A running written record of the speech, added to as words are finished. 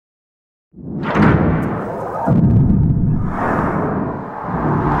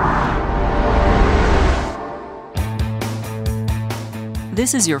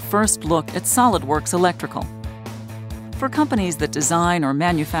This is your first look at SolidWorks Electrical. For companies that design or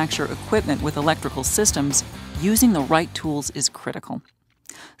manufacture equipment with electrical systems, using the right tools is critical.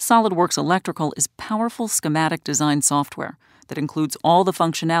 SolidWorks Electrical is powerful schematic design software that includes all the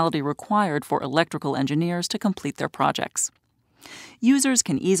functionality required for electrical engineers to complete their projects. Users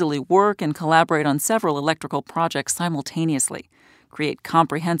can easily work and collaborate on several electrical projects simultaneously, create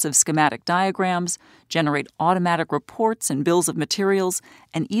comprehensive schematic diagrams, generate automatic reports and bills of materials,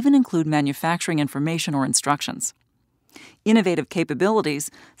 and even include manufacturing information or instructions. Innovative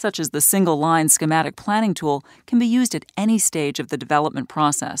capabilities, such as the single-line schematic planning tool, can be used at any stage of the development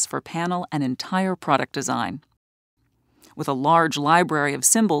process for panel and entire product design. With a large library of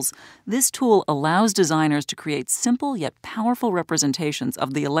symbols, this tool allows designers to create simple yet powerful representations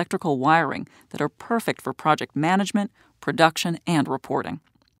of the electrical wiring that are perfect for project management, production, and reporting.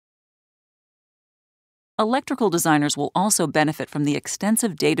 Electrical designers will also benefit from the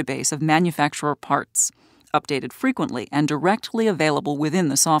extensive database of manufacturer parts, updated frequently and directly available within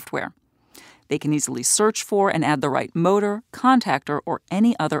the software. They can easily search for and add the right motor, contactor, or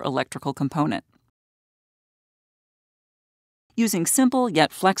any other electrical component. Using simple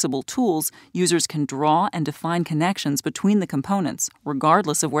yet flexible tools, users can draw and define connections between the components,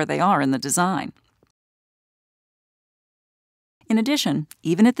 regardless of where they are in the design. In addition,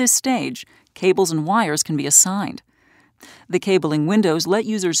 even at this stage, cables and wires can be assigned. The cabling windows let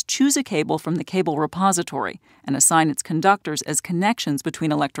users choose a cable from the cable repository and assign its conductors as connections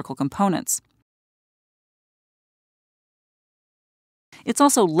between electrical components. It's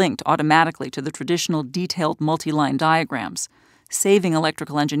also linked automatically to the traditional detailed multi-line diagrams, saving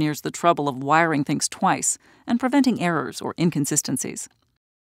electrical engineers the trouble of wiring things twice and preventing errors or inconsistencies.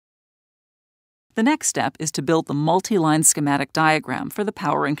 The next step is to build the multi-line schematic diagram for the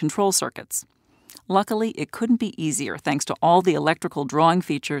power and control circuits. Luckily, it couldn't be easier thanks to all the electrical drawing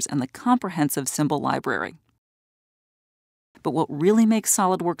features and the comprehensive symbol library. But what really makes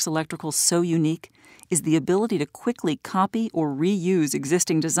SolidWorks Electrical so unique is the ability to quickly copy or reuse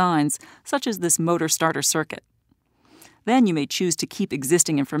existing designs, such as this motor starter circuit. Then you may choose to keep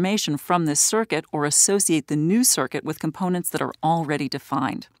existing information from this circuit or associate the new circuit with components that are already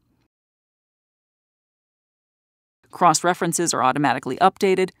defined. Cross-references are automatically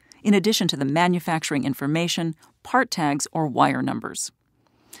updated, in addition to the manufacturing information, part tags, or wire numbers.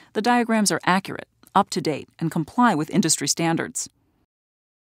 The diagrams are accurate, up-to-date, and comply with industry standards.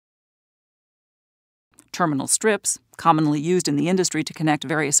 Terminal strips, commonly used in the industry to connect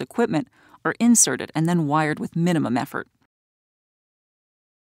various equipment, are inserted and then wired with minimum effort.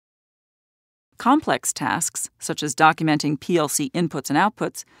 Complex tasks, such as documenting PLC inputs and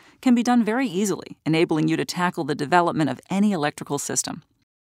outputs, can be done very easily, enabling you to tackle the development of any electrical system.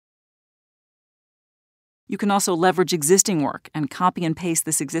 You can also leverage existing work and copy and paste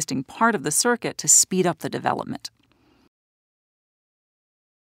this existing part of the circuit to speed up the development.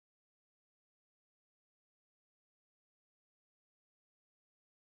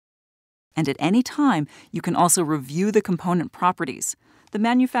 And at any time, you can also review the component properties, the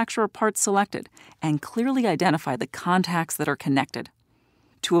manufacturer parts selected, and clearly identify the contacts that are connected.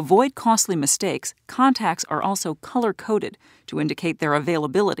 To avoid costly mistakes, contacts are also color-coded to indicate their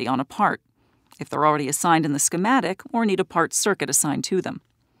availability on a part, if they're already assigned in the schematic or need a part circuit assigned to them.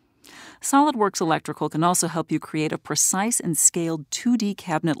 SolidWorks Electrical can also help you create a precise and scaled 2D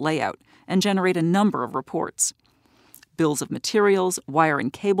cabinet layout and generate a number of reports. Bills of materials, wire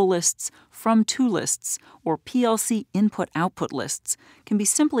and cable lists, from-to lists, or PLC input-output lists can be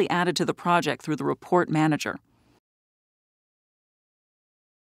simply added to the project through the Report Manager.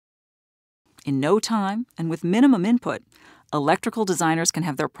 In no time, and with minimum input, electrical designers can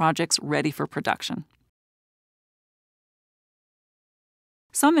have their projects ready for production.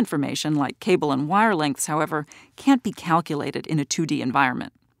 Some information, like cable and wire lengths, however, can't be calculated in a 2D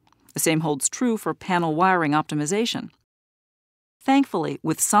environment. The same holds true for panel wiring optimization. Thankfully,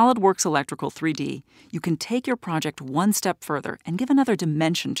 with SolidWorks Electrical 3D, you can take your project one step further and give another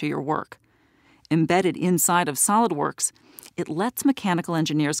dimension to your work. Embedded inside of SolidWorks, it lets mechanical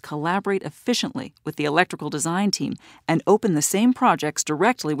engineers collaborate efficiently with the electrical design team and open the same projects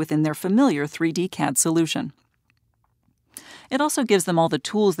directly within their familiar 3D CAD solution. It also gives them all the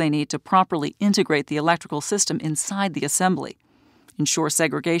tools they need to properly integrate the electrical system inside the assembly, ensure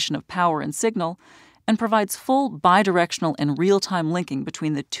segregation of power and signal, and provides full bidirectional and real-time linking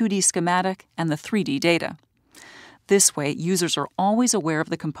between the 2D schematic and the 3D data. This way, users are always aware of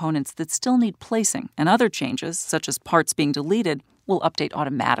the components that still need placing, and other changes, such as parts being deleted, will update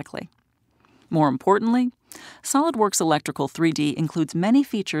automatically. More importantly, SolidWorks Electrical 3D includes many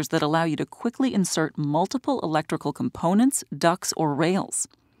features that allow you to quickly insert multiple electrical components, ducts, or rails.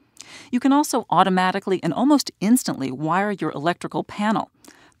 You can also automatically and almost instantly wire your electrical panel,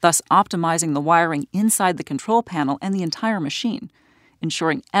 thus optimizing the wiring inside the control panel and the entire machine,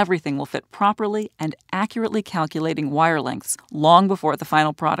 ensuring everything will fit properly and accurately calculating wire lengths long before the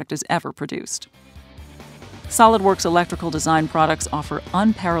final product is ever produced. SolidWorks electrical design products offer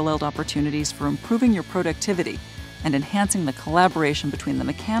unparalleled opportunities for improving your productivity and enhancing the collaboration between the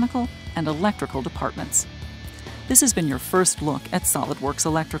mechanical and electrical departments. This has been your first look at SolidWorks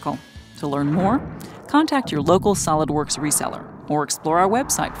Electrical. To learn more, contact your local SolidWorks reseller or explore our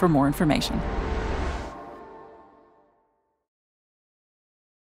website for more information.